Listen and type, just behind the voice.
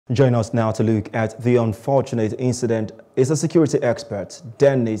Join us now to look at the unfortunate incident is a security expert,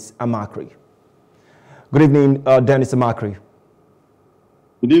 Dennis Amakri. Good evening, Dennis Amakri.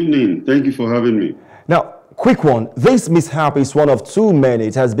 Good evening. Thank you for having me. Now, quick one. This mishap is one of too many.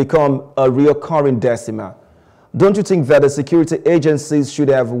 It has become a recurring decima. Don't you think that the security agencies should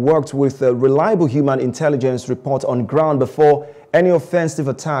have worked with a reliable human intelligence report on ground before any offensive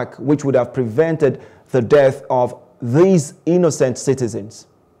attack, which would have prevented the death of these innocent citizens?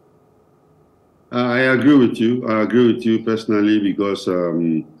 I agree with you. I agree with you personally because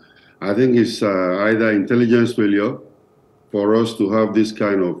I think it's either intelligence failure for us to have this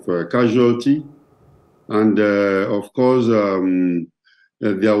kind of casualty. And of course,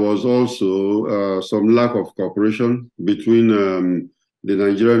 there was also some lack of cooperation between the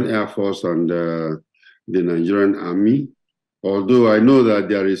Nigerian Air Force and the Nigerian Army. Although I know that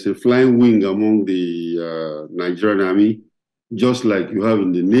there is a flying wing among the Nigerian Army, just like you have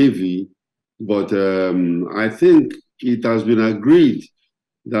in the Navy. But I think it has been agreed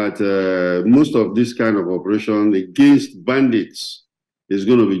that most of this kind of operation against bandits is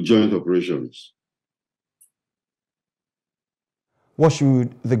going to be joint operations. What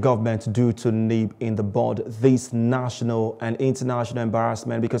should the government do to nip in the bud this national and international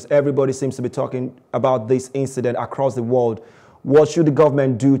embarrassment? Because everybody seems to be talking about this incident across the world. What should the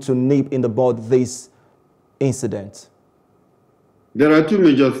government do to nip in the bud this incident? There are two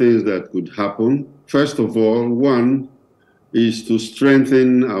major things that could happen. First of all, one is to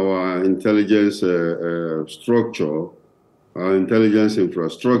strengthen our intelligence structure, our intelligence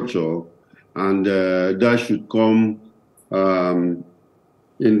infrastructure, and that should come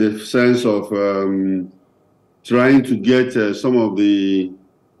in the sense of trying to get some of the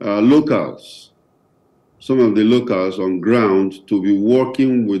locals on ground to be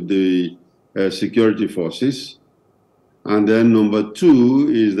working with the security forces. And then number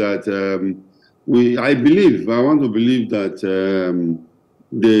two is that I want to believe that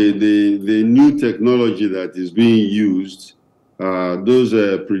the new technology that is being used, those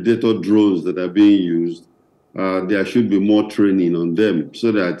predator drones that are being used, there should be more training on them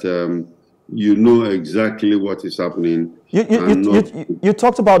so that you know exactly what is happening. You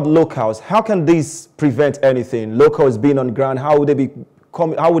talked about locals. How can this prevent anything? Locals being on the ground, how would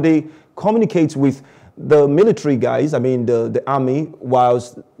they communicate with the military guys, I mean the army,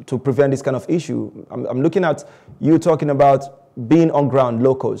 whilst to prevent this kind of issue? I'm looking at you talking about being on ground,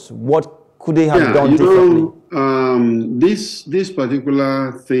 locals. What could they have done differently? This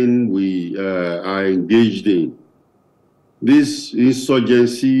particular thing we are engaged in, this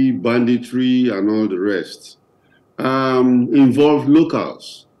insurgency, banditry, and all the rest, involve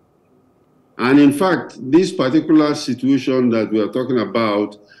locals. And in fact, this particular situation that we are talking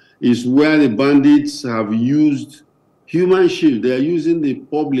about is where the bandits have used human shield. They are using the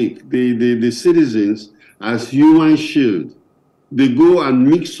public, the citizens, as human shield. They go and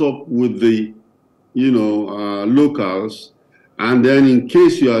mix up with the, locals, and then in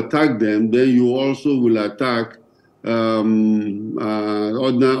case you attack them, then you also will attack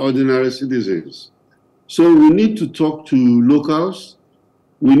ordinary citizens. So we need to talk to locals.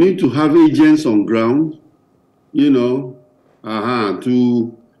 We need to have agents on ground, to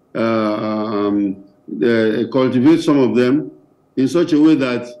cultivate some of them in such a way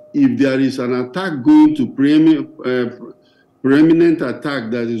that if there is an attack going to preeminent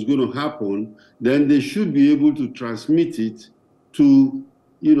attack that is going to happen, then they should be able to transmit it to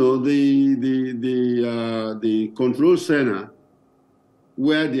the control center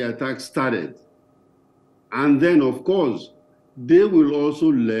where the attack started. And then of course they will also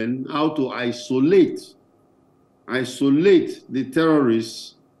learn how to isolate the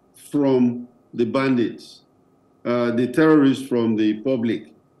terrorists from the bandits, the terrorists from the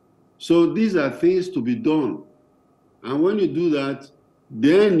public. So these are things to be done. And when you do that,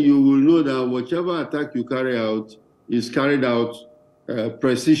 then you will know that whichever attack you carry out is carried out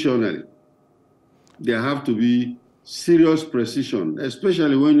precisionally. There have to be serious precision,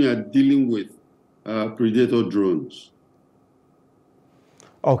 especially when you are dealing with predator drones.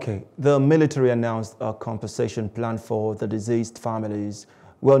 Okay, the military announced a compensation plan for the deceased families.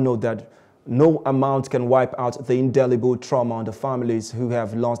 Well, note that no amount can wipe out the indelible trauma on the families who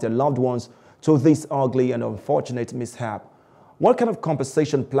have lost their loved ones to this ugly and unfortunate mishap. What kind of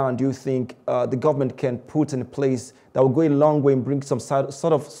compensation plan do you think the government can put in place that will go a long way and bring some sort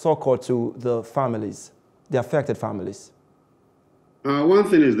of succor to the families, the affected families? One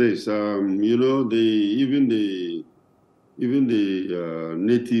thing is this, even the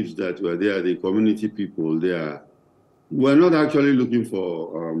natives that were there, the community people there, were not actually looking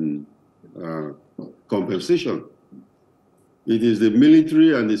for compensation. it is the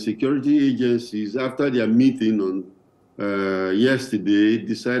military and the security agencies, after their meeting on yesterday,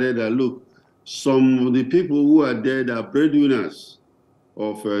 decided that, look, some of the people who are dead are breadwinners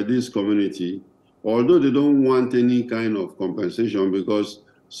of this community, although they don't want any kind of compensation, because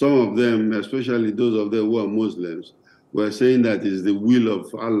some of them, especially those of them who are Muslims, were saying that it's the will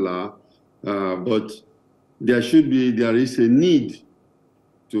of Allah, but there is a need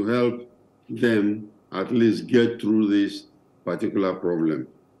to help them at least get through this particular problem,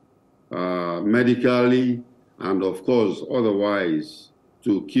 medically and of course otherwise,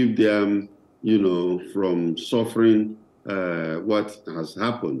 to keep them, from suffering what has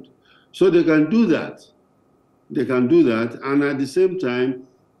happened. So they can do that. They can do that, and at the same time,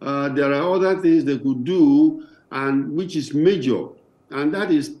 there are other things they could do, and which is major, and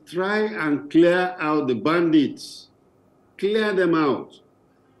that is try and clear out the bandits. Clear them out.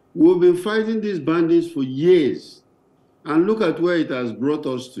 We've been fighting these bandits for years, and look at where it has brought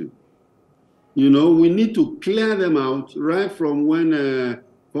us to. We need to clear them out. Right from when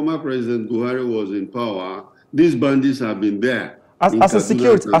former President Buhari was in power, these bandits have been there. As a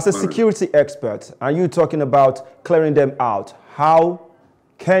security expert, are you talking about clearing them out? How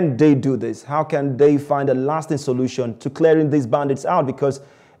can they do this? How can they find a lasting solution to clearing these bandits out? Because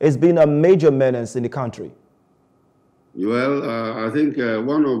it's been a major menace in the country. Well, I think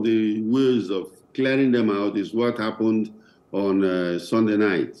one of the ways of clearing them out is what happened on Sunday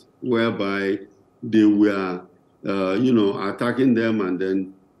night, whereby they were, attacking them and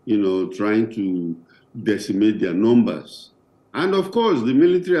then, trying to decimate their numbers. And of course, the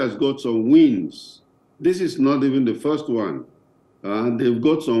military has got some wins. This is not even the first one. They've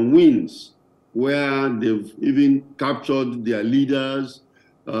got some wins where they've even captured their leaders,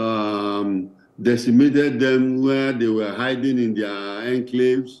 decimated them where they were hiding in their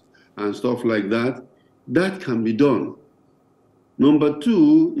enclaves and stuff like that. That can be done. Number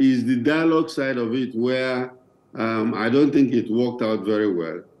two is the dialogue side of it, where I don't think it worked out very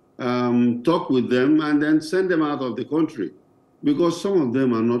well. Talk with them and then send them out of the country, because some of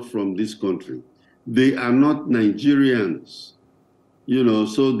them are not from this country. They are not Nigerians.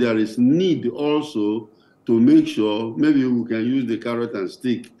 So there is need also to make sure, maybe we can use the carrot and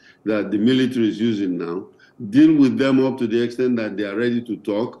stick that the military is using now, deal with them up to the extent that they are ready to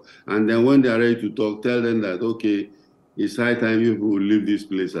talk, and then when they are ready to talk, tell them that, okay, it's high time you will leave this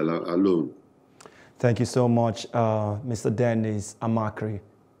place alone. Thank you so much, Mr. Dennis Amakri.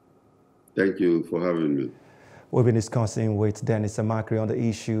 Thank you for having me. We've been discussing with Dennis Amakri on the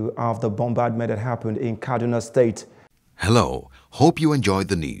issue of the bombardment that happened in Kaduna State. Hello, hope you enjoyed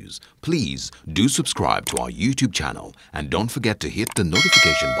the news. Please do subscribe to our YouTube channel and don't forget to hit the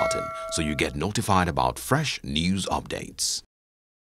notification button so you get notified about fresh news updates.